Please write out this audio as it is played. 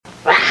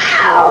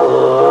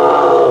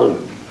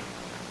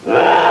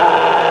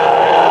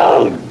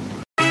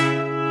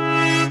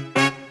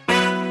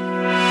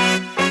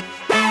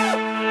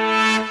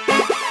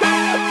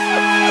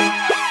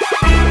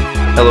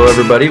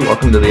everybody.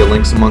 Welcome to the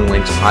Lynx Among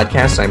Lynx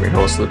podcast. I'm your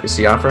host, Lucas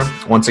Siafra.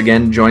 Once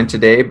again, joined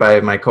today by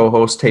my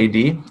co-host, Tay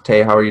D.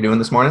 Tay, how are you doing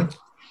this morning?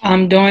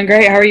 I'm doing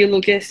great. How are you,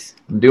 Lucas?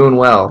 Doing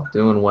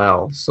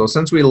well. So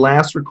since we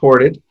last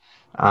recorded,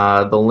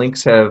 the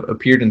Lynx have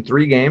appeared in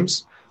 3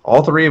 games,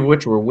 all 3 of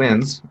which were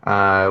wins,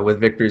 with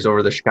victories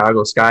over the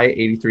Chicago Sky,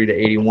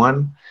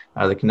 83-81,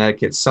 the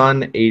Connecticut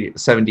Sun,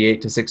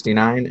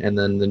 78-69, and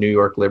then the New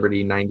York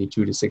Liberty,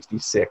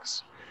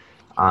 92-66.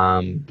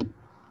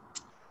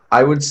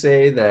 I would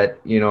say that,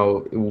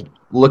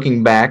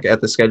 looking back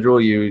at the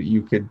schedule,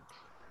 you could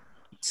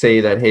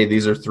say that, hey,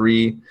 these are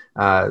 3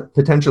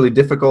 potentially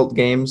difficult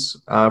games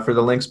for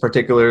the Lynx,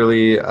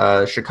 particularly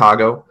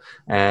Chicago,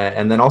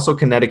 and then also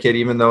Connecticut,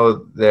 even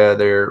though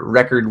their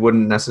record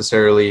wouldn't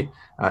necessarily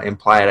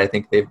imply it. I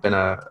think they've been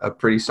a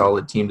pretty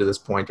solid team to this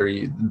point, or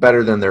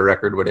better than their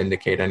record would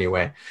indicate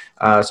anyway.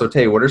 So,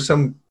 Tay, what are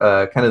some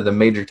kind of the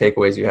major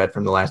takeaways you had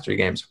from the last 3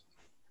 games?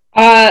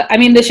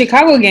 The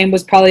Chicago game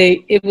was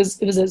it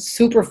was a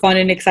super fun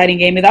and exciting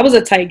game. That was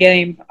a tight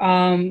game.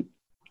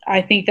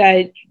 I think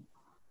that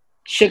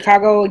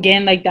Chicago,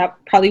 again, like that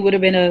probably would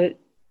have been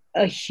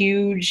a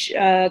huge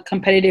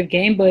competitive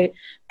game, but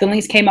the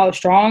Lynx came out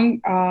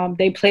strong.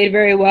 They played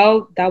very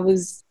well. I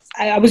was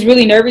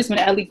really nervous when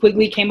Ellie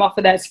Quigley came off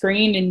of that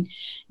screen and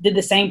did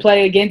the same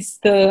play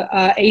against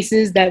the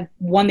Aces that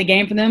won the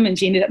game for them, and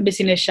she ended up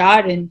missing a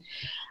shot. And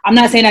I'm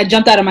not saying I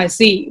jumped out of my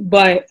seat,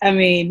 but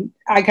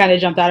I kind of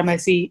jumped out of my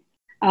seat.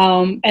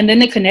 And then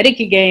the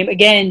Connecticut game,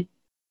 again,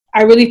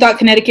 I really thought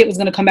Connecticut was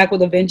going to come back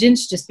with a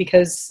vengeance just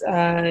because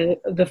of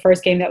the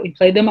first game that we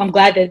played them. I'm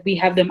glad that we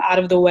have them out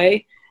of the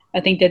way.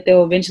 I think that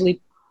they'll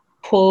eventually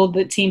pull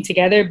the team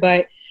together,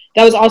 but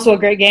that was also a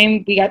great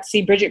game. We got to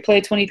see Bridget play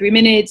 23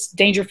 minutes,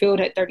 Dangerfield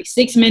at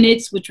 36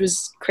 minutes, which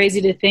was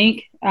crazy to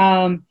think.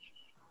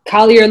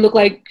 Collier looked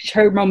like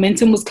her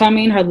momentum was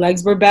coming. Her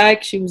legs were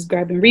back. She was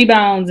grabbing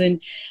rebounds, and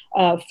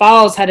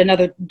Fowles had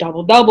another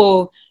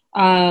double-double.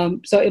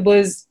 So it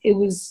was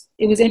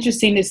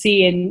interesting to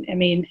see. And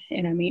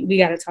we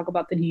got to talk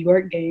about the New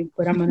York game,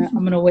 but I'm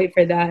gonna wait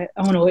for that.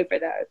 I want to wait for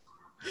that.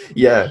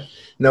 Yeah,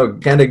 no,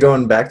 kind of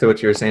going back to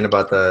what you were saying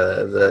about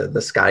the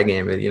Sky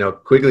game.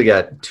 Quigley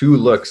got 2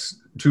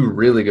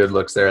 really good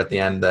looks there at the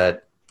end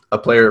that a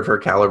player of her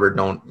caliber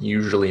don't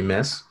usually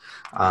miss.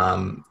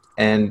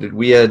 And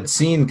we had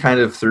seen kind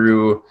of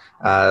through,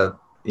 I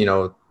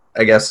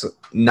guess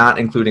not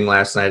including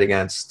last night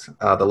against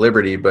the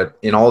Liberty, but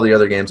in all the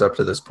other games up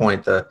to this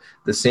point, the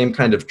same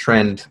kind of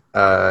trend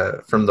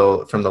from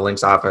the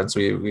Lynx offense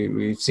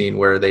we've seen,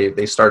 where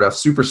they start off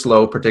super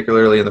slow,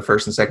 particularly in the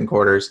first and second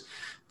quarters.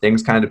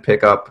 Things kind of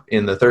pick up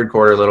in the third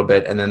quarter a little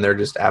bit, and then they're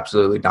just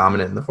absolutely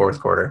dominant in the fourth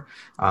quarter.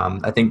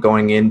 I think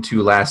going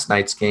into last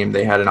night's game,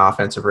 they had an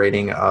offensive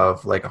rating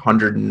of like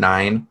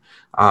 109,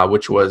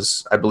 which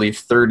was, I believe,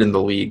 3rd in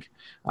the league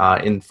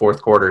in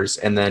fourth quarters.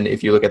 And then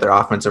if you look at their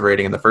offensive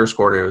rating in the first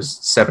quarter, it was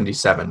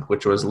 77,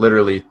 which was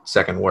literally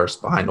second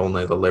worst behind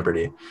only the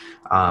Liberty.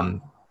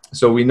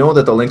 So we know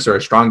that the Lynx are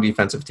a strong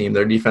defensive team.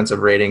 Their defensive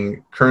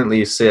rating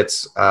currently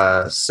sits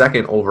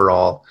 2nd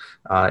overall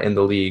in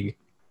the league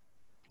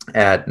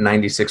at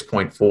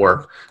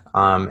 96.4.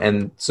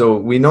 And so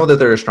we know that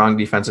they're a strong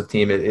defensive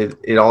team.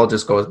 It all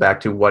just goes back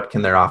to what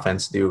can their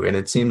offense do. And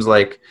it seems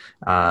like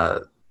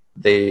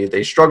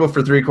they struggle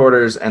for 3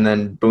 quarters, and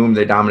then boom,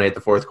 they dominate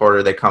the fourth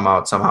quarter. They come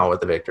out somehow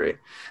with the victory.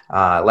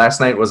 Last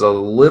night was a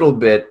little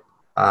bit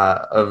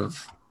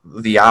of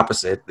the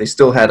opposite. They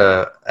still had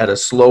a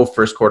slow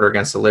first quarter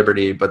against the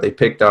Liberty, but they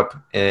picked up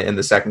in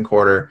the second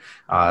quarter.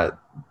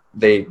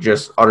 They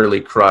just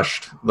utterly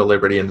crushed the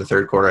Liberty in the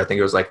third quarter. I think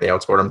it was like they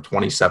outscored them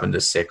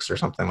 27-6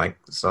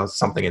 or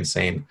something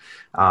insane.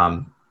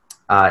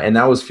 And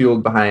that was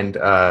fueled behind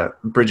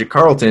Bridget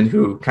Carleton,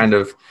 who kind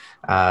of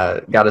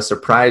got a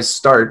surprise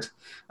start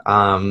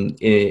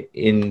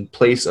in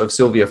place of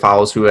Sylvia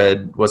Fowles, who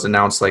was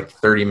announced like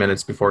 30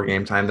 minutes before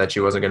game time that she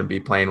wasn't going to be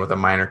playing with a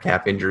minor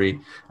calf injury.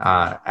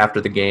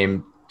 After the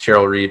game,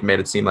 Cheryl Reed made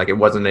it seem like it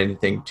wasn't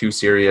anything too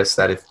serious,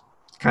 that if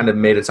kind of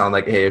made it sound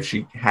like, hey, if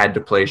she had to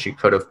play, she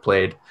could have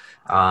played.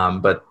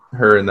 But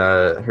her and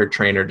her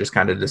trainer just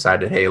kind of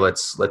decided, hey,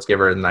 let's give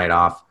her the night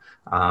off.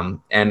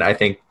 And I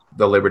think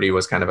the Liberty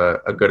was kind of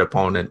a good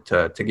opponent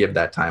to give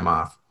that time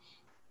off.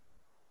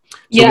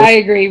 So I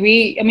agree.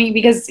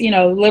 Because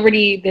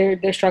Liberty,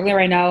 they're struggling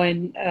right now,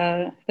 and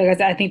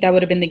I think that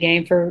would have been the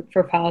game for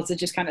Fowles to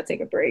just kind of take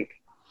a break.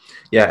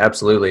 Yeah,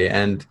 absolutely.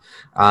 And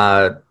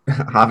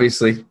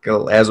obviously,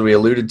 as we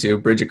alluded to,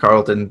 Bridget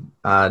Carleton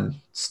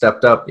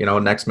stepped up,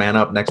 next man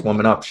up, next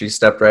woman up. She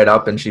stepped right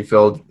up, and she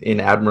filled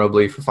in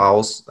admirably for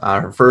Fowles.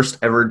 Her first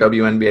ever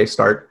WNBA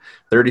start,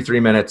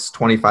 33 minutes,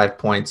 25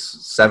 points,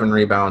 7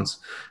 rebounds.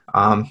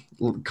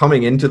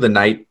 Coming into the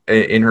night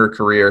in her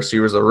career, she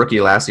was a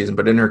rookie last season,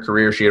 but in her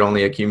career, she had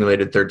only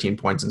accumulated 13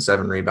 points and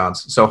 7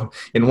 rebounds. So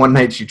in one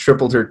night, she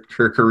tripled her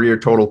career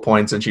total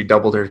points, and she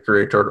doubled her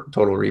career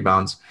total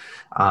rebounds,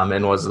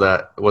 and was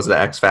the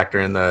X factor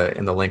in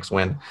the Lynx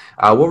win.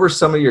 What were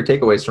some of your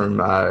takeaways from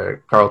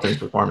Carleton's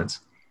performance?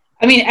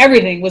 I mean,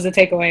 everything was a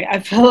takeaway. I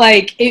feel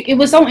like it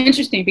was so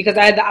interesting because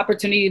I had the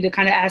opportunity to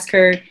kind of ask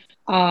her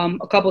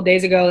a couple of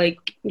days ago, like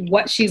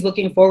what she's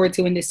looking forward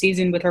to in this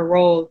season with her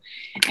role.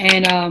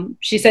 And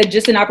she said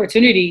just an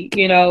opportunity,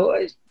 you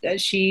know,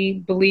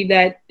 she believed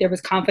that there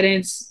was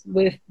confidence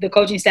with the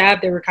coaching staff.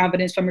 There were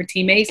confidence from her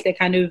teammates that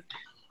kind of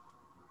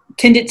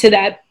tended to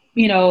that,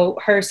 you know,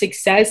 her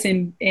success.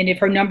 And if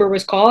her number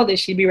was called, that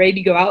she'd be ready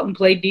to go out and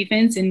play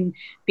defense and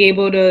be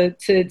able to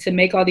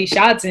make all these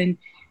shots. And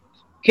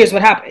here's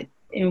what happened.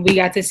 And we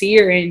got to see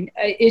her, and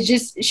it's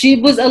just,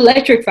 she was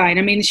electrifying.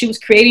 I mean, she was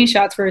creating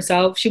shots for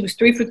herself. She was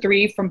 3 for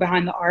 3 from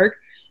behind the arc.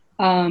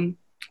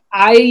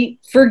 I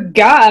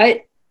forgot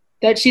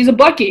that she's a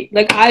bucket.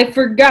 Like, I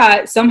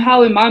forgot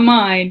somehow in my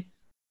mind,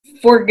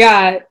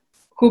 forgot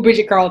who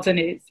Bridget Carlton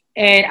is.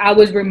 And I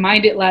was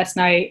reminded last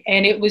night,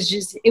 and it was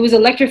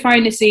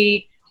electrifying to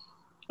see.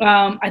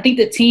 I think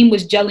the team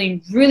was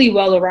gelling really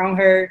well around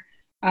her.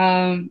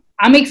 I'm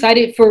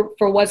excited for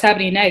what's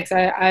happening next.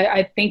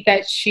 I think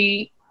that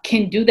she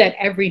can do that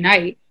every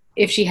night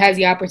if she has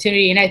the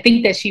opportunity. And I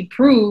think that she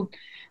proved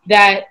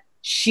that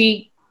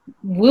she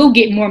will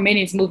get more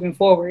minutes moving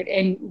forward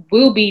and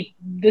will be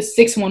the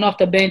sixth one off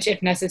the bench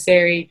if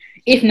necessary,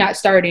 if not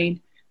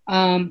starting.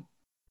 And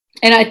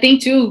I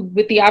think, too,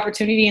 with the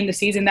opportunity in the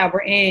season that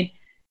we're in,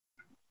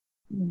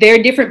 there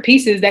are different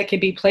pieces that could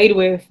be played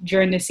with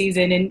during the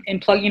season,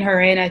 and plugging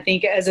her in, I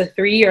think, as a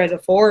 3 or as a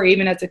 4 or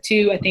even as a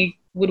 2, I think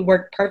would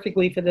work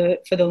perfectly for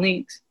the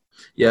Lynx.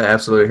 Yeah,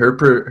 absolutely. Her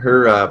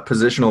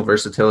positional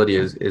versatility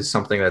is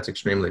something that's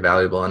extremely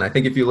valuable. And I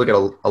think if you look at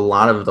a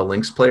lot of the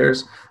Lynx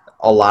players,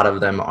 a lot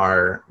of them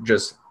are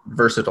just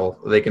versatile.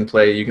 They can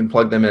play. You can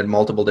plug them in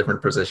multiple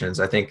different positions.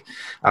 I think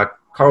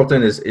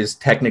Carlton is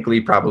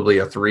technically probably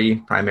a 3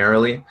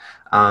 primarily,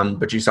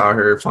 but you saw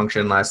her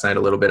function last night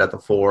a little bit at the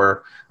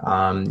 4.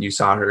 You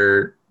saw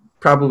her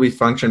probably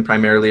function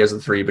primarily as a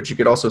 3, but you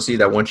could also see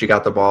that once she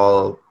got the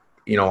ball,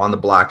 you know, on the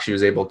block, she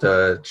was able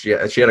to, she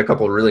had a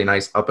couple of really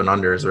nice up and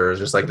unders where it was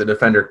just like the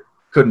defender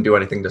couldn't do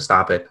anything to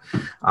stop it.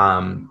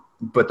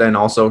 But then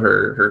also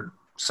her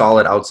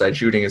solid outside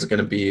shooting is going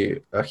to be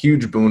a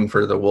huge boon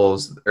for the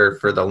Wolves, or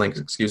for the Lynx,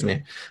 excuse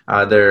me.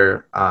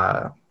 Their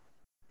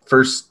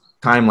first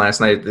time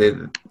last night,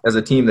 as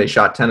a team, they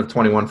shot 10 of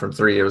 21 from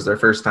 3. It was their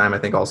first time, I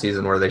think, all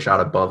season where they shot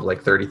above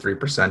like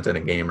 33% in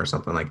a game or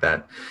something like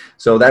that.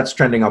 So that's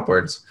trending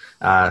upwards.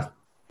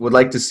 Would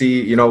like to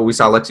see, you know, we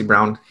saw Lexi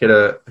Brown hit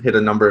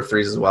a number of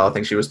threes as well. I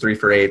think she was 3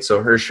 for 8.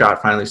 So her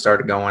shot finally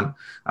started going.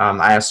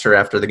 I asked her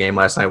after the game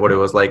last night what it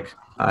was like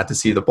to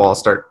see the ball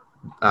start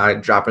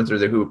dropping through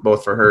the hoop,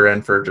 both for her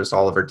and for just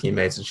all of her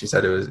teammates. And she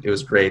said it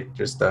was great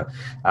just to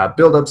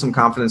build up some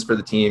confidence for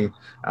the team.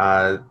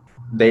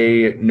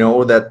 They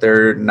know that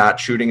they're not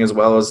shooting as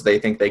well as they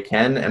think they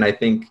can. And I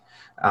think,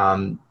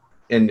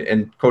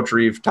 and Coach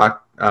Reeve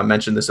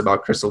mentioned this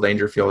about Crystal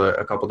Dangerfield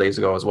a couple days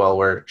ago as well,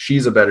 where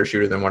she's a better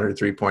shooter than what her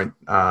 3-point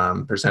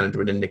percentage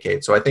would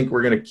indicate. So I think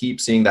we're going to keep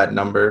seeing that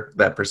number,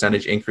 that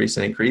percentage increase.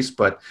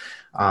 But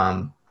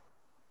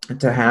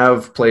to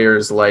have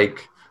players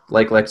like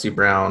Lexi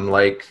Brown,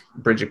 like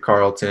Bridget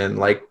Carlton,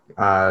 like,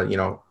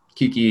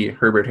 Kiki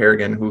Herbert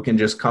Harrigan, who can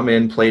just come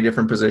in, play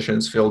different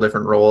positions, fill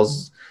different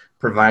roles,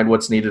 provide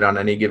what's needed on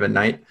any given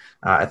night.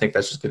 I think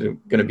that's just going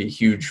to be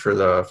huge for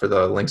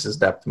the Lynx's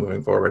depth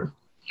moving forward.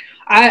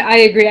 I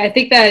agree. I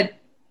think that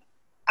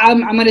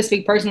I'm going to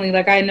speak personally.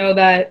 Like, I know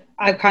that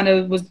I kind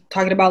of was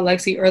talking about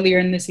Lexi earlier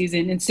in the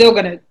season and still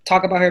going to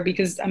talk about her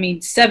because,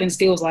 7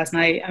 steals last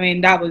night.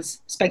 That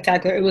was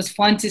spectacular. It was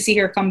fun to see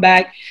her come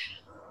back,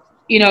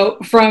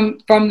 from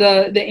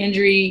the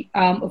injury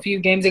a few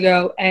games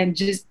ago, and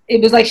just,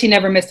 it was like she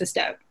never missed a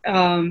step.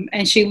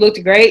 And she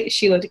looked great.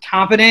 She looked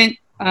confident.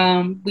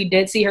 We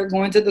did see her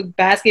going to the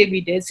basket. We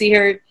did see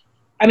her.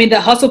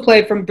 The hustle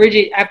play from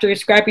Bridget after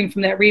scrapping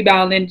from that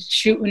rebound and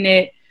shooting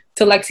it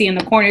to Lexi in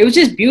the corner. It was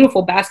just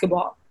beautiful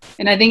basketball.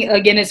 And I think,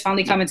 again, it's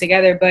finally coming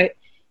together. But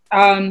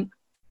I'm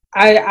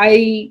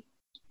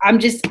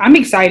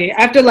excited.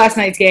 After last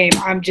night's game,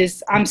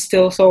 I'm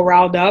still so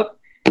riled up.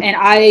 And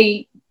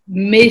I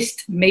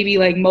missed maybe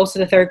like most of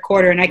the third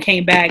quarter, and I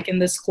came back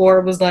and the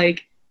score was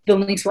like the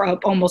Lynx were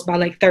up almost by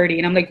like 30.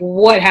 And I'm like,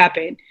 what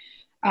happened?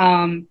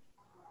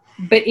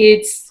 But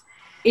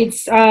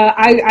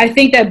I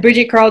think that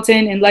Bridget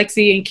Carlton and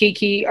Lexi and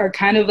Kiki are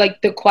kind of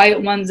like the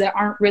quiet ones that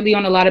aren't really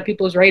on a lot of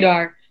people's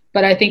radar.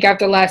 But I think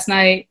after last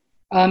night,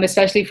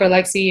 especially for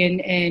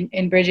Lexi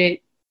and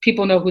Bridget,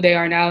 people know who they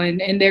are now,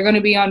 and they're going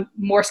to be on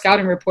more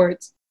scouting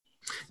reports.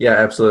 Yeah,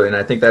 absolutely. And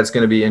I think that's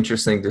going to be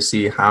interesting to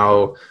see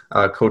how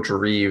Coach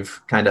Reeve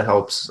kind of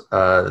helps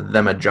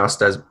them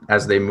adjust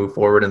as they move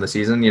forward in the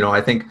season.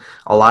 I think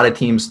a lot of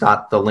teams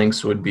thought the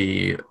Lynx would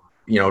be,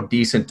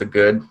 decent to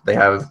good. They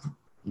have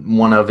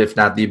one of, if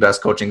not the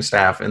best coaching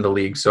staff in the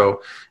league.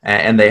 So,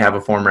 and they have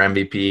a former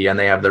MVP and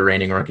they have the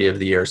reigning rookie of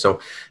the year. So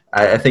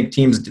I think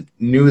teams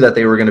knew that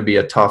they were going to be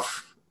a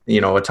tough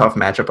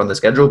matchup on the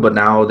schedule, but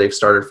now they've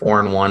started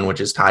 4-1, which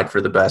is tied for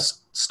the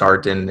best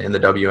start in the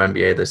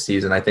WNBA this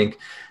season. I think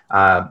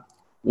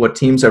what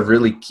teams have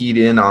really keyed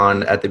in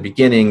on at the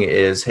beginning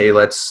is, hey,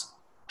 let's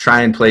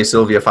try and play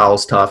Sylvia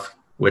Fowles tough,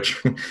 which,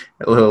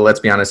 let's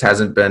be honest,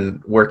 hasn't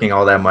been working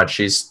all that much.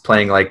 She's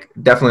playing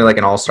definitely like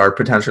an all-star,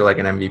 potentially like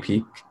an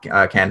MVP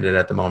candidate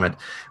at the moment.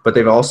 But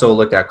they've also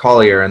looked at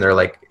Collier and they're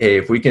like, hey,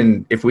 if we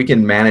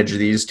can manage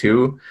these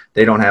two,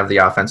 they don't have the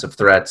offensive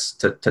threats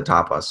to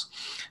top us.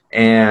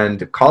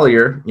 And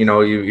Collier,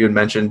 you had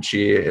mentioned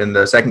she, in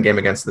the second game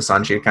against the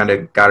Sun, she kind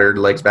of got her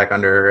legs back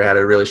under her, had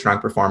a really strong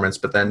performance,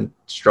 but then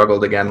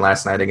struggled again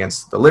last night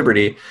against the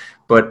Liberty.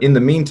 But in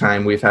the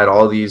meantime, we've had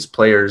all these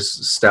players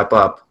step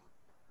up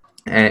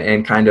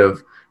and kind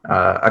of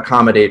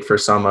accommodate for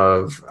some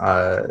of,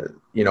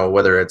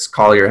 whether it's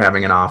Collier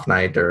having an off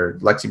night or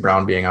Lexi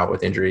Brown being out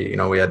with injury.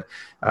 We had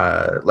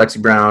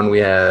Lexi Brown, we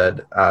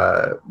had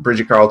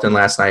Bridget Carlton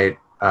last night.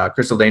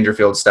 Crystal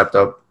Dangerfield stepped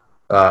up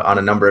on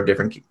a number of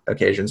different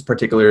occasions,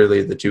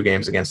 particularly the 2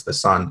 games against the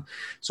Sun.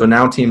 So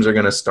now teams are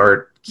going to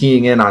start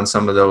keying in on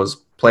some of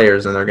those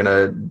players, and they're going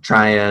to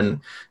try and,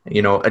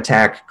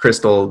 attack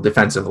Crystal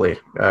defensively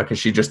because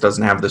she just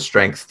doesn't have the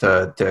strength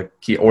to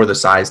keep, or the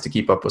size to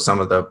keep up with some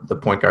of the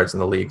point guards in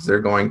the leagues. They're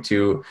going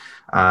to,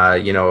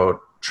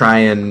 try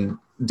and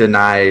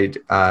deny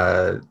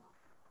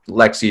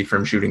Lexi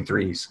from shooting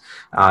threes.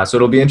 So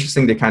it'll be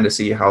interesting to kind of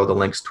see how the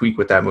Lynx tweak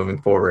with that moving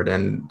forward.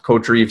 And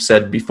Coach Reeves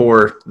said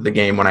before the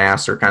game, when I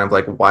asked her kind of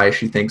like why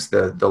she thinks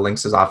the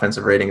Lynx's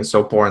offensive rating is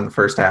so poor in the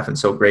first half and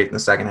so great in the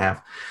second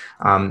half.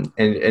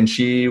 And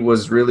she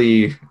was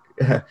really,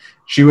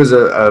 she was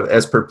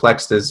as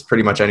perplexed as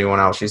pretty much anyone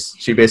else.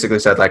 She basically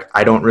said, like,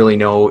 I don't really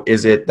know.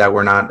 Is it that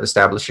we're not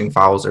establishing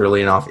fouls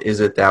early enough? Is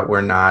it that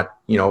we're not,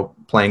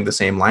 playing the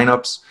same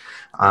lineups?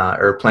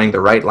 Or playing the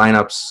right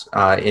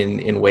lineups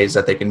in ways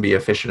that they can be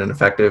efficient and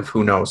effective.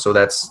 Who knows? So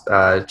that's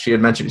she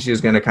had mentioned she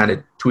was going to kind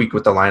of tweak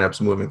with the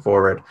lineups moving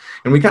forward.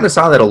 And we kind of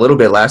saw that a little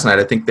bit last night.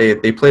 I think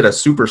they played a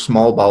super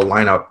small ball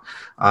lineup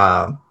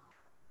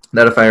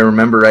that, if I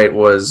remember right,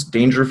 was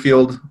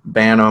Dangerfield,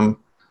 Banham,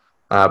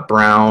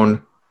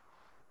 Brown.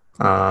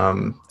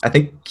 I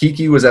think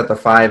Kiki was at the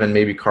 5 and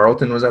maybe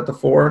Carlton was at the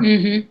 4.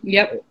 Mm-hmm.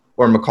 Yep.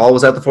 Or McCall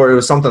was at the 4. It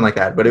was something like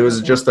that. But it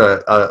was just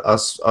a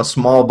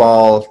small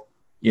ball,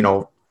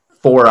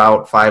 4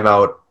 out, 5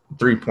 out,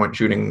 3-point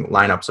shooting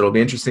lineup. So it'll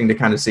be interesting to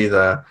kind of see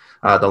the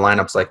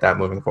lineups like that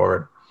moving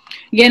forward.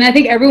 Yeah, and I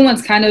think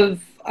everyone's kind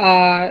of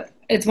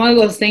it's one of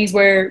those things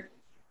where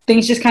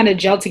things just kind of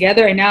gel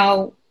together, and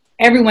now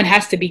everyone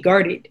has to be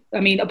guarded. I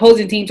mean,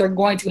 opposing teams are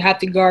going to have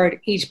to guard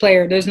each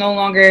player. There's no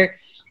longer,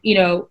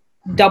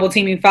 double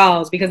teaming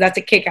fouls because that's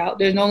a kick out.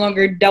 There's no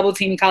longer double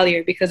teaming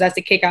Collier because that's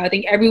a kick out. I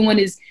think everyone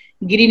is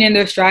getting in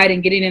their stride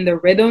and getting in their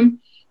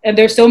rhythm. And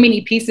there's so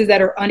many pieces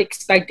that are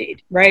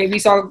unexpected, right? We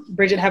saw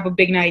Bridget have a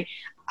big night.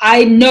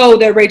 I know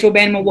that Rachel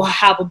Bannerman will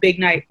have a big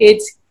night.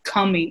 It's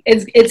coming.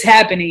 It's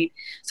happening.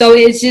 So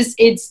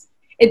it's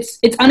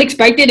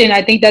unexpected, and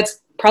I think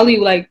that's probably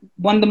like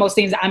one of the most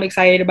things that I'm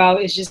excited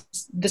about is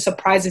just the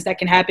surprises that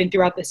can happen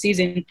throughout the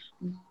season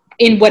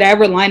in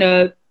whatever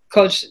lineup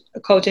coach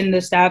and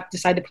the staff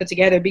decide to put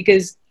together,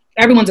 because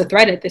everyone's a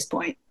threat at this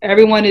point.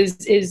 Everyone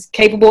is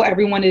capable.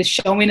 Everyone is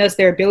showing us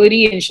their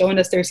ability and showing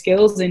us their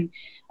skills, and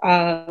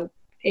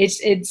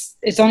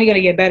it's only going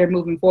to get better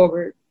moving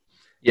forward.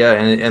 Yeah,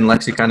 and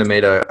Lexi kind of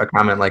made a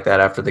comment like that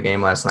after the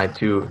game last night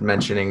too,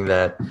 mentioning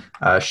that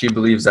she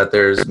believes that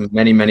there's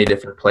many, many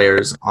different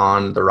players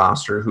on the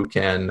roster who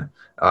can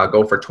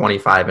go for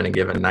 25 in a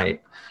given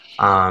night.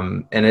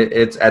 And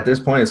it's at this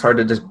point, it's hard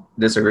to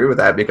disagree with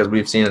that because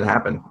we've seen it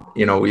happen.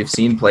 We've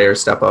seen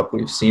players step up.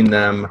 We've seen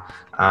them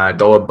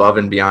go above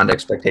and beyond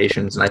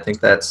expectations. And I think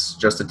that's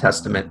just a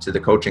testament to the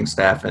coaching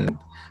staff and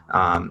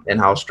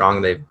how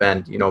strong they've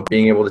been.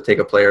 Being able to take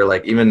a player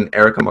like even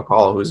Erica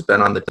McCall, who's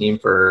been on the team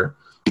for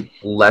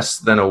less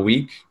than a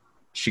week,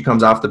 she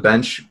comes off the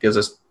bench,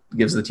 gives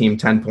the team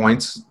 10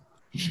 points,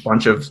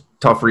 bunch of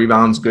tough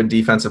rebounds, good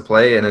defensive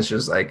play, and it's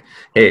just like,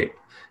 hey,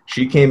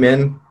 she came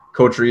in.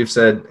 Coach Reeves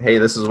said, hey,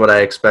 this is what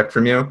I expect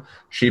from you.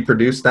 She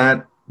produced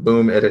that.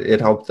 Boom, it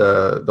helped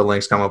the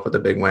Lynx come up with a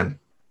big win.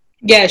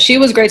 Yeah, she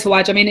was great to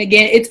watch. I mean,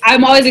 again,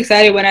 I'm always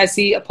excited when I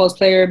see a post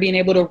player being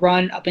able to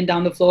run up and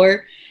down the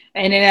floor.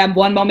 And then at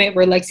one moment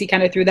where Lexi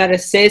kind of threw that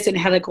assist and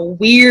had like a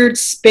weird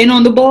spin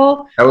on the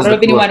ball. I don't know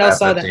if anyone else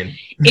saw that.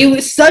 It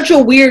was such a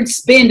weird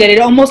spin that it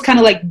almost kind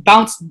of like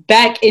bounced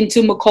back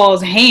into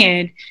McCall's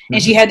hand,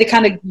 and she had to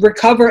kind of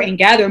recover and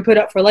gather and put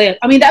up for layup.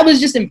 I mean, that was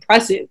just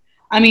impressive.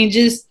 I mean,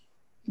 just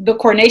the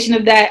coordination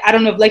of that. I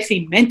don't know if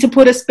Lexi meant to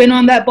put a spin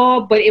on that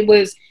ball, but it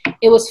was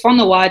fun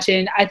to watch.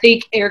 And I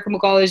think Erica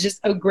McCall is just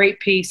a great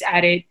piece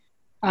added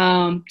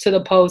to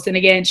the post. And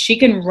again, she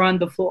can run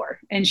the floor,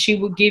 and she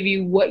will give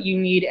you what you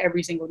need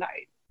every single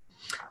night.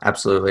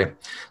 Absolutely.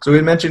 So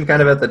we mentioned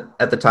kind of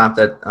at the top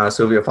that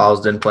Sylvia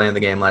Fowles didn't play in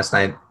the game last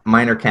night.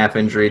 Minor calf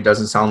injury.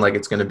 Doesn't sound like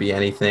it's going to be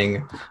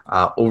anything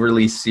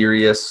overly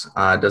serious.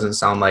 Doesn't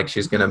sound like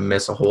she's going to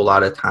miss a whole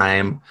lot of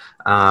time.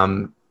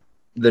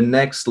 The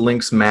next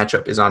Lynx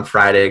matchup is on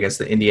Friday against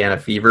the Indiana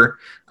Fever.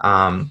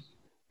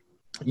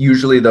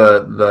 Usually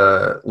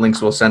the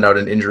Lynx will send out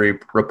an injury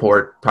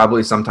report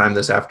probably sometime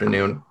this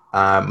afternoon.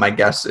 My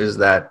guess is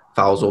that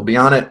Fowles will be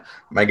on it.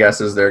 My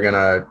guess is they're going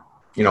to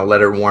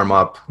let her warm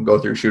up, go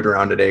through shoot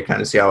around today,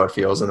 kind of see how it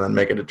feels, and then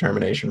make a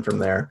determination from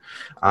there.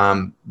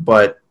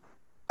 But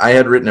I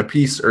had written a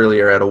piece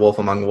earlier at A Wolf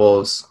Among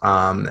Wolves,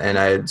 and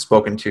I had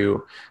spoken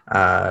to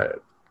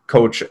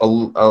Coach a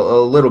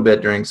little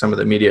bit during some of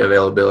the media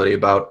availability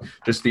about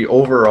just the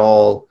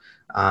overall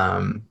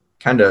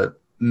kind of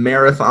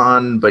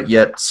marathon but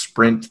yet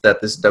sprint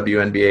that this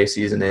WNBA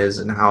season is,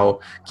 and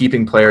how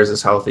keeping players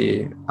as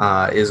healthy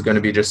is going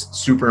to be just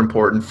super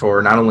important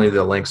for not only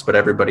the Lynx but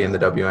everybody in the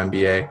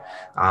WNBA.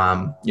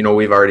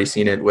 We've already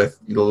seen it with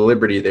the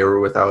Liberty. They were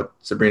without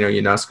Sabrina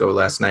Ionesco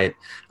last night,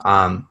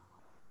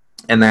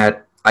 and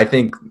that I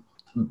think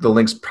the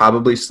Lynx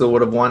probably still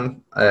would have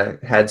won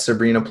had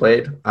Sabrina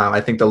played.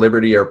 I think the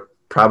Liberty are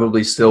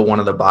probably still one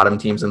of the bottom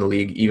teams in the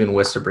league, even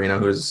with Sabrina,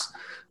 who's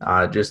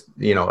just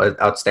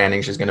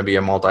outstanding. She's going to be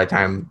a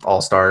multi-time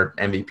All-Star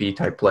MVP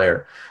type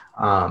player.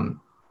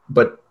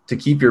 But to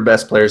keep your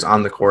best players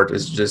on the court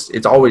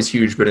it's always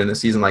huge, but in a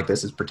season like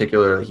this, it's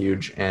particularly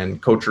huge.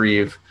 And Coach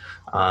Reeve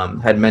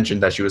had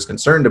mentioned that she was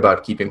concerned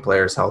about keeping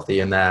players healthy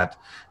and that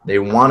they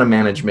want to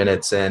manage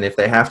minutes. And if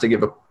they have to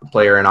give a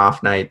player an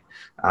off night,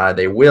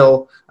 they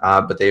will,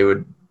 but they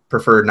would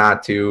prefer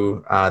not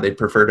to. They'd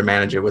prefer to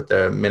manage it with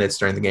the minutes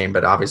during the game,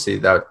 but obviously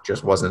that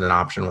just wasn't an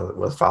option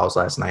with fouls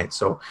last night.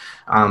 So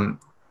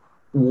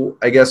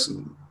I guess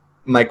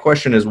my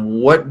question is,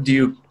 what do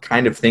you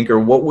kind of think, or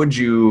what would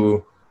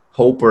you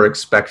hope or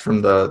expect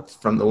from the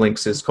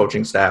Lynx's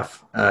coaching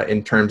staff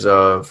in terms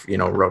of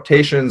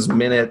rotations,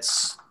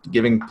 minutes,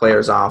 giving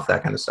players off,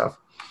 that kind of stuff?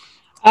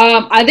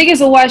 I think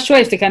it's a wise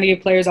choice to kind of give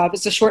players off.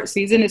 It's a short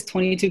season. It's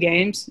 22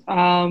 games.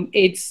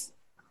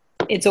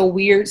 It's a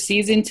weird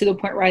season to the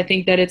point where I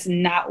think that it's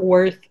not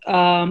worth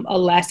a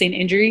lasting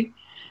injury.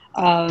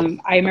 I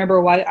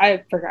remember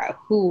I forgot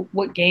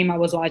what game I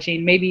was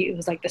watching. Maybe it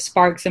was like the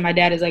Sparks, and my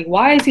dad is like,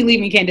 "Why is he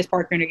leaving Candace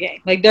Parker in a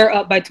game? Like, they're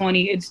up by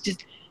 20. It's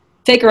just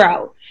take her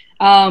out."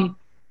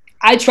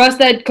 I trust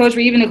that Coach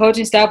Reeve and the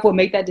coaching staff will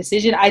make that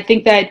decision. I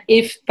think that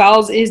if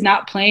Fowles is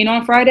not playing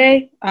on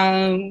Friday,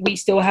 we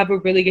still have a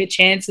really good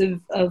chance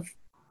of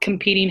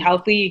competing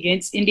healthy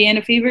against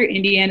Indiana Fever.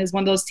 Indiana is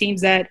one of those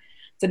teams that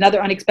it's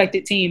another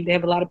unexpected team. They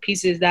have a lot of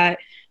pieces that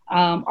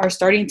are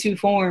starting to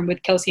form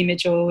with Kelsey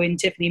Mitchell and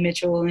Tiffany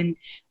Mitchell, and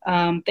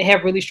they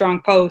have really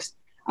strong posts.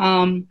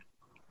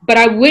 But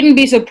I wouldn't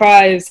be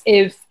surprised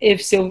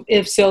if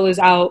Syl is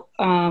out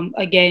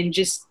again,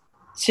 just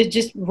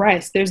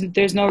rest.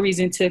 There's no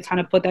reason to kind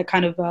of put that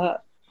kind of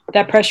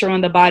that pressure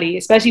on the body,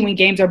 especially when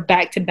games are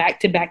back to back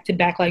to back to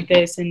back like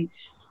this. And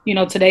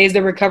today is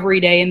the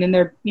recovery day, and then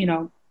they're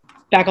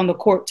back on the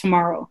court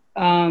tomorrow.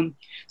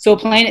 So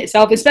playing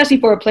itself, especially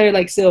for a player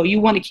like Syl, you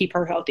want to keep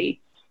her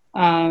healthy.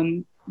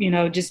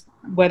 Just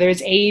whether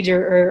it's age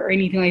or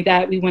anything like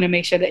that, we want to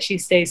make sure that she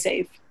stays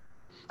safe.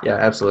 Yeah,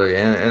 absolutely.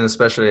 And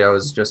especially I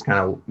was just kind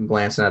of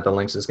glancing at the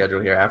Lynx's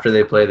schedule here. After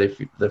they play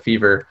the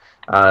Fever,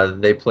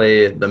 they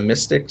play the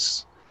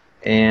Mystics,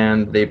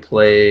 and they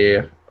play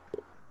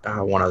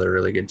one other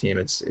really good team.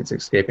 It's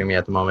escaping me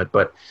at the moment.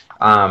 But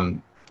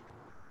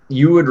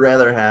you would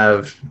rather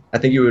have – I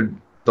think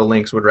the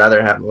Lynx would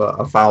rather have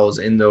fouls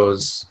in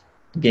those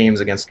games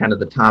against kind of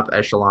the top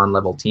echelon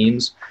level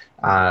teams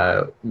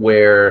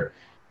where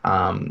 –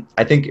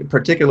 I think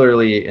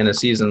particularly in a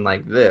season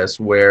like this,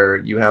 where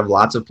you have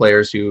lots of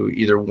players who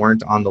either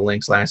weren't on the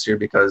Lynx last year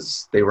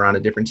because they were on a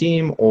different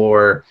team,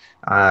 or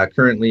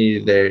currently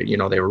they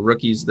were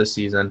rookies this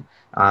season.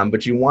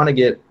 But you want to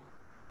get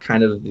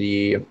kind of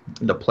the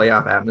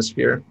playoff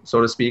atmosphere,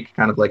 so to speak,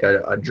 kind of like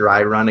a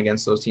dry run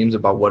against those teams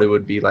about what it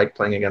would be like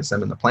playing against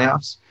them in the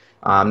playoffs.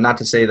 Not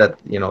to say that,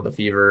 the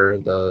Fever,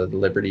 the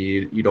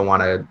Liberty, you don't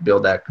want to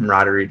build that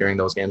camaraderie during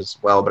those games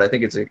as well. But I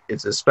think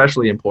it's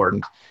especially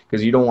important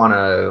because you don't want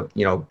to,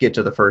 get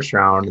to the first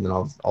round and then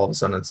all of a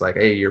sudden it's like,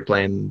 hey, you're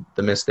playing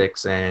the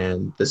Mystics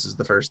and this is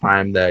the first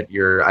time that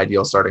your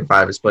ideal starting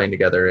five is playing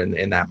together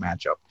in that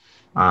matchup.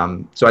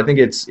 So I think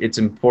it's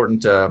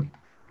important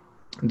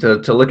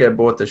to look at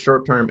both the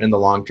short term and the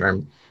long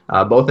term,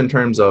 both in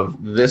terms of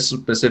this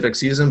specific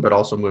season, but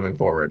also moving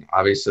forward.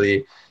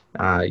 Obviously,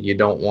 you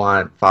don't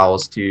want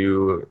Fowles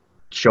to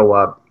show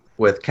up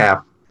with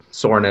calf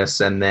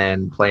soreness and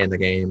then play in the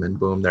game and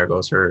boom, there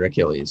goes her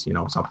Achilles,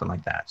 something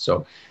like that.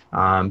 So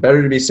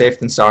better to be safe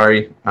than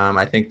sorry.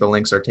 I think the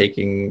Lynx are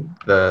taking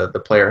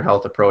the player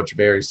health approach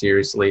very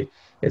seriously.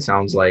 It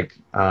sounds like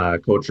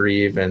Coach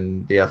Reeve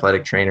and the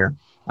athletic trainer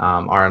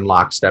are in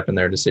lockstep in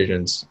their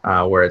decisions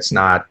where it's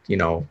not,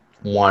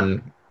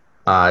 one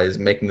is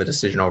making the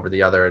decision over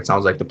the other. It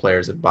sounds like the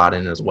players have bought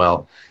in as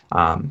well.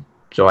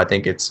 So I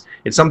think it's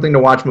something to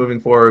watch moving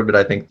forward, but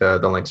I think the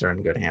Lynx are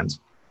in good hands.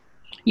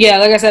 Yeah,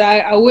 like I said,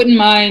 I wouldn't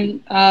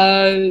mind,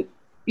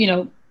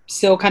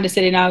 still kind of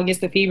sitting out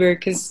against the Fever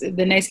because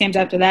the next games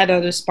after that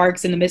are the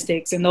Sparks and the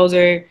Mystics, and those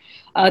are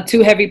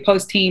two heavy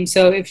post teams.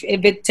 So if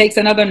it takes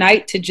another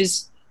night to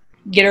just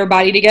get our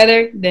body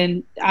together,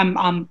 then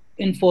I'm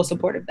in full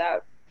support of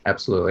that.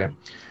 Absolutely.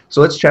 So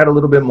let's chat a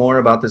little bit more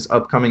about this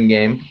upcoming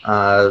game.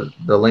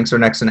 The Lynx are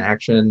next in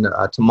action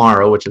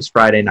tomorrow, which is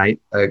Friday night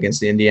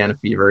against the Indiana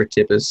Fever.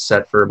 Tip is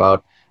set for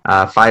about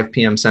 5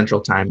 p.m.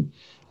 Central Time.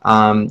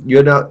 You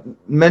had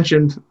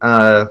mentioned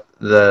a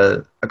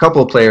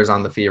couple of players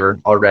on the Fever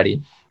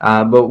already,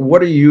 but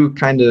what are you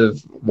kind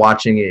of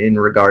watching in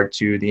regard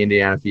to the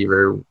Indiana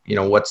Fever?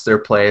 What's their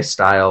play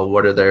style?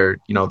 What are their,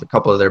 the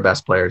couple of their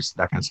best players,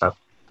 that kind of stuff?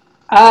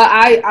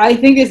 I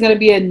think it's going to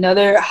be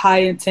another high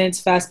intense,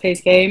 fast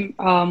paced game.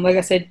 Like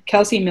I said,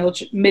 Kelsey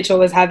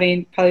Mitchell is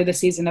having probably the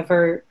season of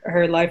her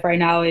life right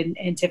now,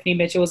 and Tiffany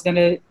Mitchell is going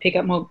to pick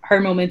up her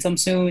momentum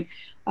soon.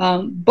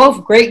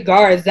 Both great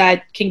guards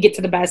that can get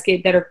to the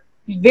basket that are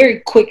very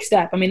quick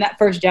step. I mean, that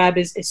first jab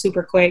is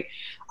super quick.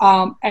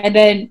 And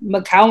then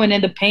McCowan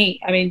in the paint.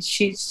 I mean,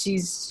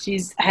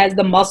 she's has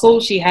the muscle,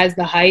 she has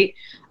the height.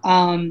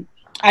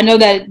 I know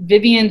that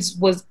Vivian's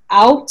was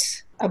out,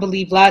 I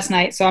believe, last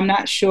night, so I'm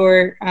not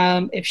sure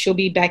if she'll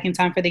be back in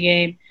time for the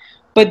game.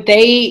 But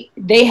they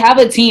have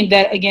a team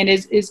that again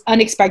is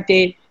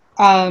unexpected.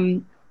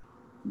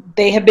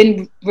 They have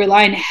been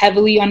relying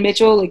heavily on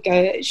Mitchell. Like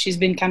she's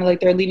been kind of like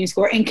their leading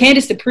scorer. And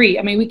Candice Dupree.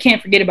 I mean, we can't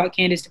forget about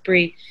Candice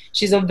Dupree.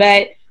 She's a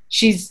vet.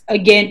 She's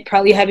again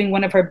probably having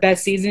one of her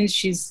best seasons.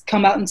 She's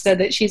come out and said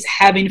that she's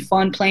having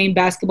fun playing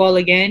basketball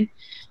again.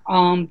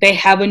 They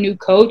have a new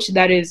coach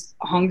that is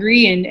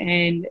hungry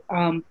and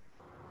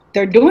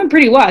they're doing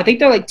pretty well. I think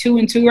they're like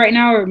 2-2 right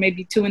now, or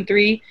maybe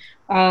 2-3.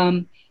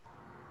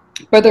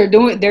 But they're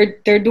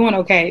doing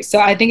okay. So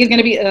I think it's going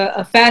to be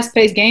a fast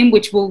paced game,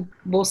 which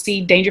we'll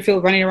see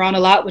Dangerfield running around a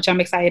lot, which I'm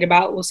excited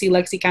about. We'll see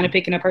Lexi kind of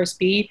picking up her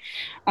speed.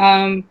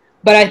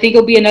 But I think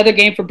it'll be another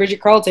game for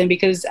Bridget Carlton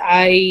because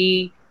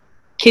I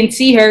can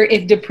see her,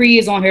 if Dupree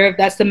is on her, if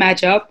that's the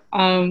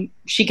matchup,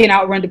 she can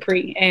outrun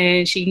Dupree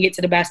and she can get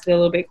to the basket a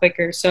little bit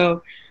quicker.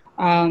 So,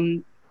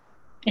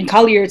 and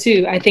Collier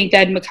too. I think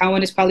that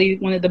McCowan is probably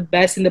one of the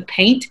best in the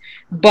paint,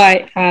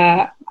 but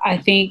I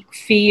think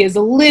Fee is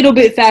a little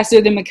bit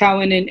faster than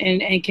McCowan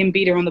and can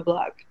beat her on the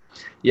block.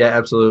 Yeah,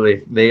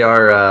 absolutely.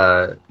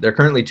 They're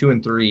currently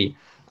 2-3,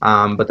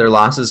 but their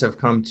losses have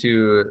come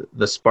to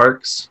the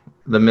Sparks,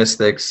 the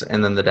Mystics,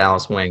 and then the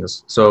Dallas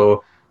Wings.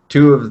 So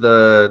two of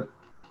the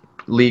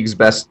league's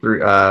best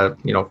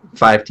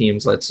 5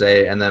 teams, let's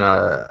say, and then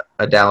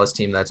a Dallas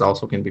team that's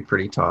also can be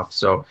pretty tough.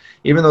 So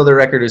even though their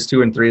record is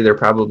 2-3, they're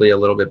probably a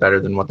little bit better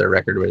than what their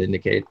record would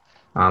indicate.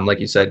 Like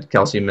you said,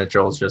 Kelsey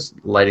Mitchell is just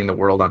lighting the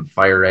world on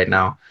fire right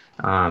now.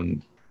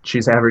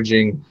 She's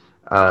averaging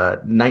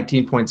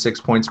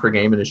 19.6 points per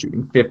game and is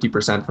shooting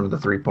 50% from the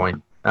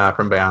 3-point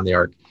from beyond the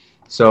arc.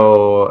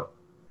 So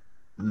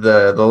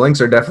the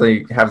Lynx are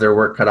definitely have their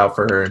work cut out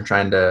for her and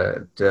trying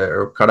to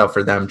or cut out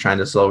for them trying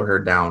to slow her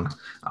down.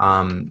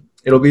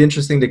 It'll be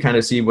interesting to kind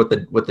of see what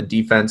the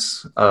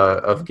defense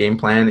of game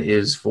plan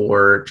is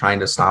for trying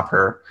to stop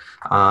her.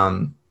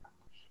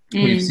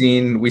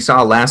 We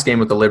saw last game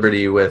with the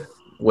Liberty with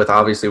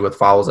obviously with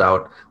fouls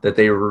out that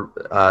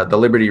the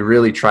Liberty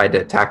really tried to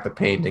attack the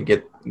paint and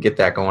get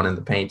that going in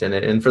the paint,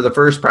 and for the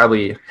first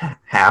probably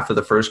half of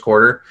the first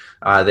quarter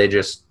they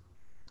just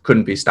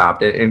couldn't be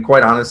stopped. And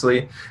quite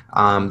honestly,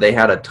 they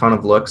had a ton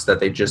of looks that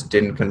they just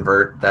didn't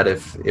convert, that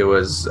if it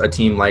was a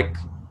team like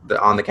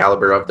on the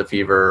caliber of the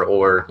Fever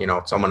or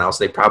someone else,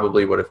 they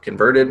probably would have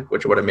converted,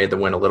 which would have made the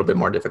win a little bit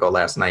more difficult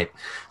last night.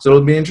 So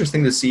it'll be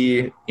interesting to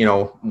see,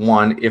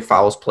 one, if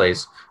Fowles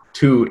plays,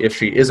 two, if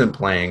she isn't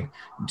playing,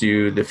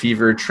 do the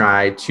Fever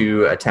try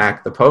to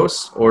attack the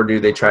posts or do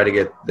they try to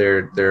get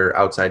their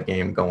outside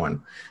game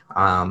going?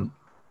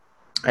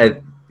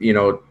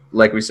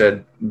 Like we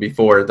said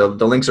before, the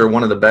Lynx are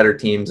one of the better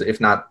teams,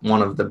 if not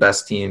one of the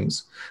best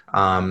teams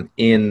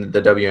in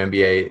the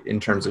WNBA in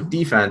terms of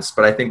defense.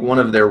 But I think one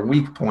of their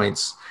weak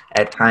points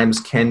at times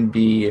can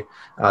be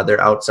their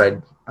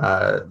outside,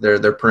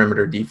 their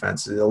perimeter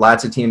defense.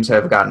 Lots of teams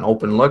have gotten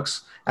open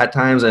looks at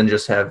times and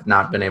just have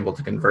not been able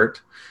to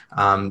convert.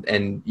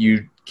 And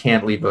you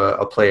can't leave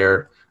a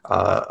player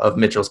of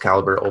Mitchell's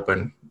caliber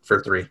open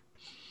for 3.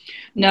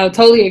 No,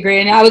 totally agree.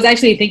 And I was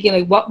actually thinking,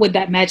 like, what would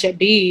that matchup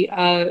be?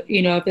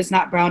 If it's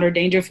not Brown or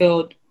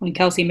Dangerfield when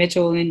Kelsey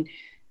Mitchell, and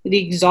the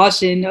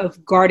exhaustion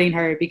of guarding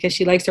her because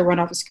she likes to run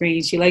off a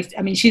screen.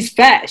 She's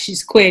fast,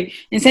 she's quick.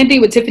 And same thing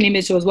with Tiffany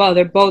Mitchell as well.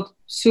 They're both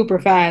super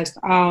fast.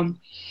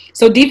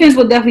 So defense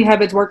will definitely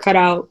have its work cut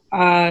out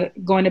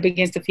going up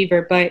against the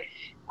Fever. But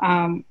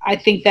I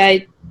think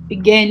that,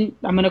 again,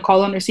 I'm going to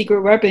call on her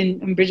secret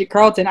weapon, Bridget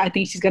Carlton. I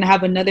think she's going to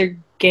have another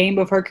game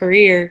of her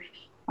career.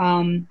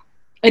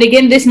 And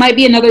again, this might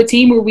be another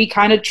team where we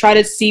kind of try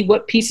to see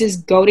what pieces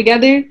go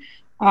together,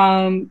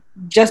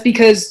 just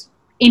because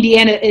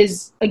Indiana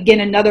is,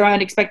 again, another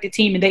unexpected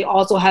team, and they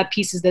also have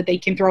pieces that they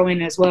can throw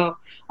in as well.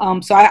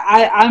 So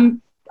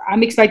I'm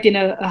expecting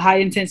a high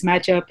intense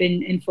matchup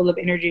and full of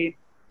energy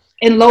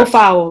and low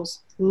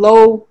fouls.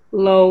 Low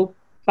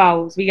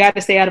fouls. We got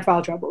to stay out of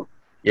foul trouble.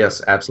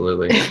 Yes,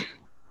 absolutely.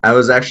 I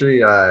was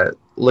actually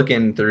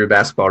looking through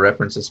Basketball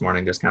Reference this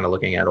morning, just kind of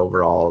looking at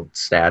overall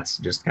stats,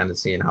 just kind of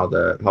seeing how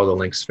the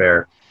Lynx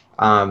fare,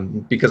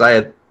 because I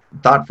had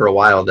thought for a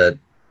while that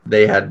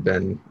they had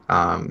been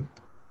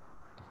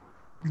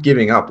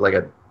giving up like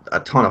a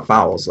ton of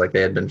fouls, like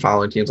they had been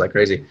fouling teams like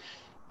crazy.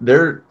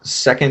 they're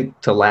second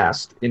to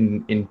last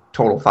in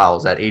total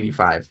fouls at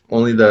 85.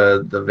 Only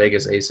the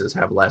Vegas Aces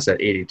have less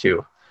at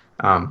 82.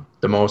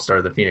 The most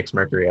are the Phoenix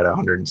Mercury at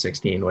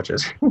 116, which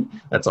is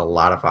that's a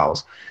lot of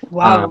fouls.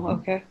 Wow.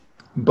 Okay.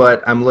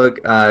 But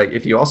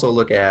if you also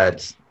look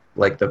at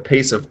like the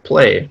pace of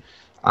play,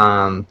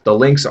 the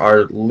Lynx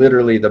are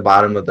literally the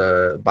bottom of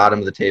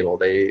the table.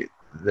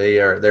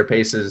 Their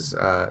pace is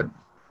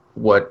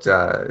what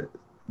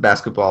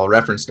Basketball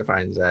Reference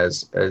defines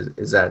as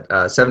is at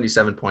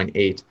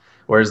 77.8,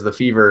 whereas the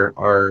Fever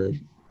are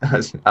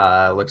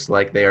looks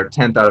like they are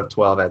 10th out of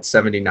 12 at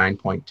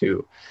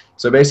 79.2.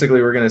 So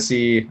basically, we're going to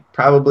see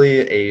probably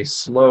a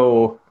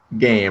slow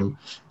game.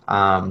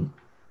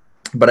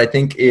 But I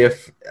think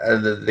if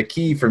the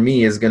key for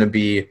me is going to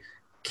be,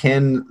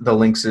 can the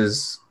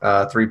Lynx's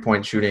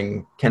three-point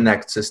shooting, can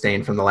that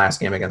sustain from the last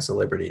game against the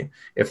Liberty?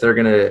 If they're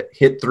going to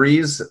hit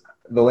threes,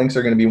 the Lynx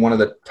are going to be one of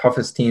the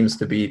toughest teams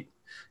to beat,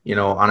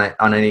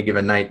 on any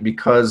given night,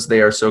 because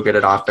they are so good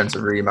at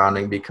offensive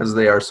rebounding, because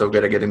they are so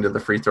good at getting to the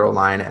free throw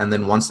line, and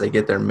then once they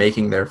get there,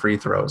 making their free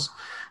throws.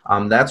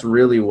 That's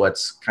really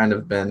what's kind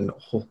of been,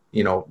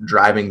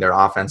 driving their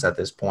offense at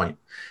this point.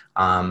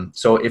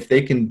 So if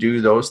they can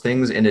do those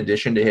things in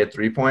addition to hit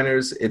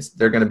three-pointers,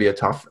 they're going to be a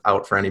tough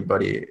out for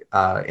anybody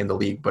in the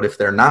league. But if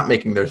they're not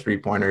making their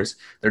three-pointers,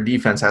 their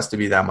defense has to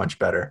be that much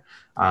better.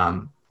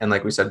 And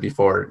like we said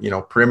before,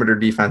 perimeter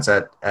defense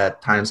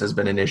at times has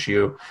been an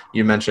issue.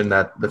 You mentioned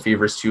that the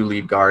Fever's two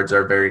lead guards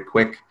are very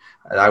quick.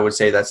 I would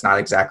say that's not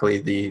exactly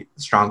the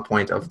strong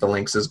point of the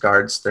Lynx's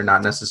guards. They're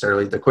not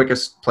necessarily the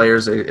quickest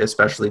players,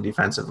 especially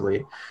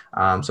defensively.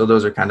 So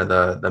those are kind of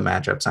the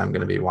matchups I'm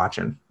going to be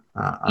watching.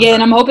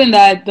 And I'm hoping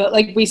that,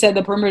 like we said,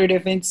 the perimeter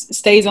defense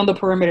stays on the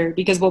perimeter,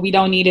 because what we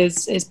don't need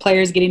is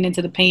players getting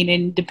into the paint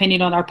and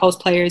depending on our post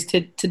players to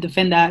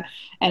defend that.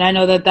 And I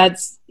know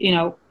that's,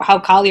 how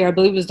Collier, I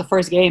believe it was the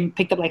first game,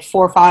 picked up like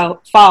 4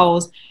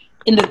 fouls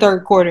in the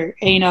third quarter,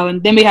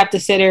 and then we have to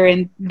sit her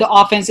and the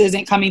offense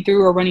isn't coming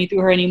through or running through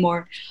her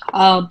anymore.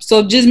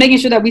 So just making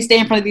sure that we stay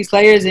in front of these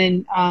players,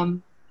 and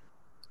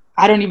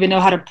I don't even know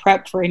how to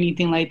prep for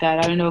anything like that.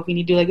 I don't know if we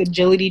need to do like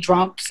agility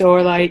jumps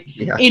or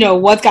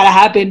what's got to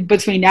happen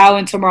between now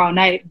and tomorrow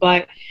night.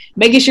 But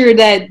making sure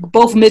that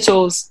both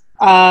Mitchells,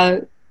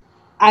 I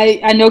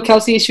know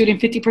Kelsey is shooting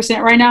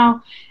 50% right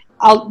now.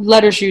 I'll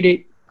let her shoot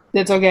it.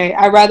 That's okay.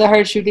 I'd rather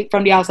her shoot it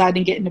from the outside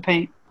than get in the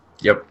paint.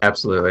 Yep,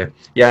 absolutely.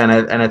 Yeah,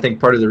 and I think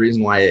part of the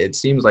reason why it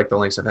seems like the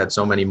Lynx have had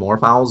so many more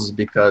fouls is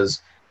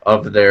because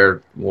of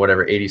their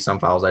 80-some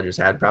fouls I just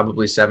had.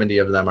 Probably 70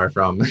 of them are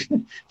from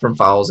from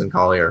fouls in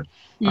Collier.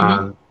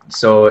 Mm-hmm.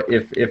 So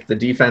if the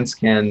defense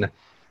can,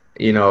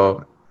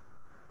 because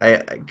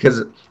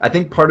I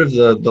think part of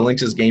the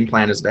Lynx's game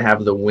plan is to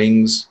have the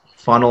wings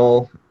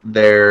funnel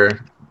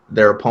their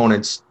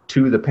opponents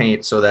to the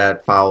paint so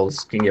that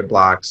fouls can get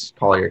blocks,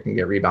 Collier can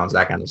get rebounds,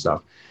 that kind of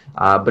stuff.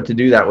 But to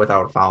do that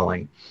without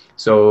fouling.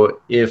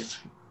 So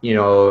if,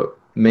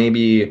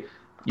 maybe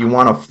you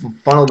want to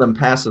funnel them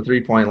past the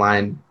three-point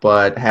line,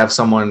 but have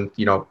someone,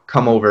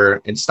 come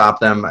over and stop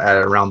them at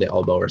around the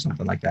elbow or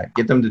something like that.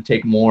 Get them to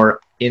take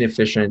more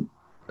inefficient,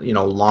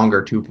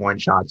 longer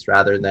two-point shots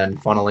rather than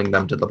funneling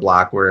them to the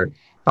block where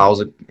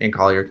fouls and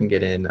Collier can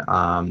get in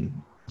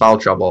foul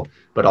trouble,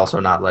 but also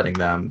not letting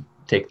them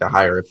take the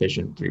higher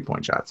efficient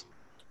three-point shots.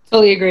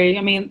 Totally agree.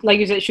 I mean, like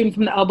you said, shooting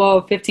from the elbow,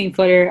 a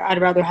 15-footer, I'd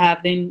rather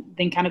have than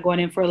kind of going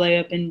in for a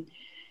layup and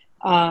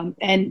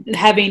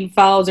having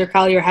fouls or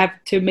Collier have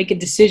to make a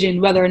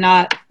decision whether or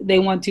not they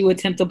want to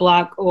attempt to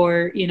block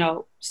or,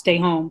 stay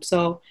home.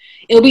 So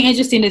it'll be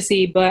interesting to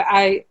see, but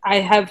I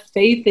have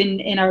faith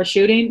in our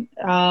shooting.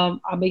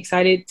 I'm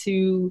excited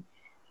to,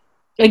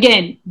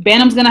 again,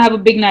 Bantam's going to have a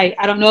big night.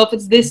 I don't know if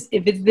it's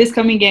this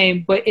coming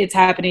game, but it's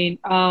happening.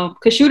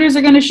 'Cause shooters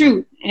are going to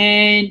shoot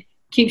and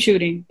keep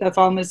shooting. That's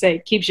all I'm going to say.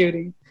 Keep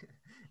shooting.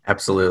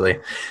 Absolutely.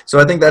 So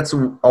I think that's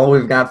all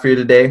we've got for you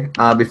today.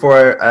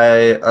 Before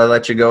I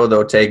let you go,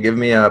 though, Tay, give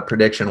me a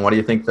prediction. What do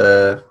you think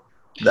the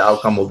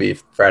outcome will be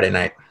Friday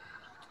night?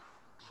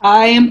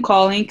 I am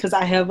calling because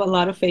I have a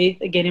lot of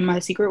faith, again, in my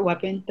secret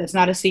weapon. That's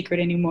not a secret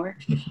anymore.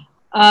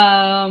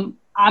 I'm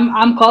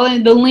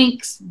calling the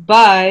Lynx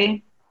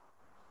by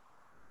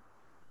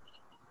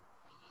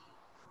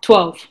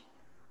 12.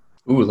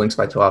 Ooh, Lynx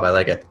by 12. I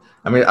like it.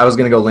 I mean, I was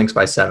going to go Lynx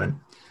by 7.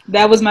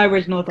 That was my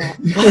original thought.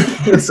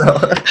 So,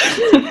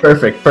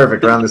 perfect.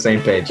 We're on the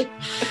same page.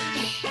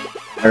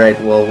 All right.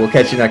 Well, we'll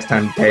catch you next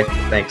time, Tay.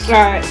 Thanks. All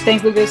right.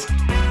 Thanks, Lucas.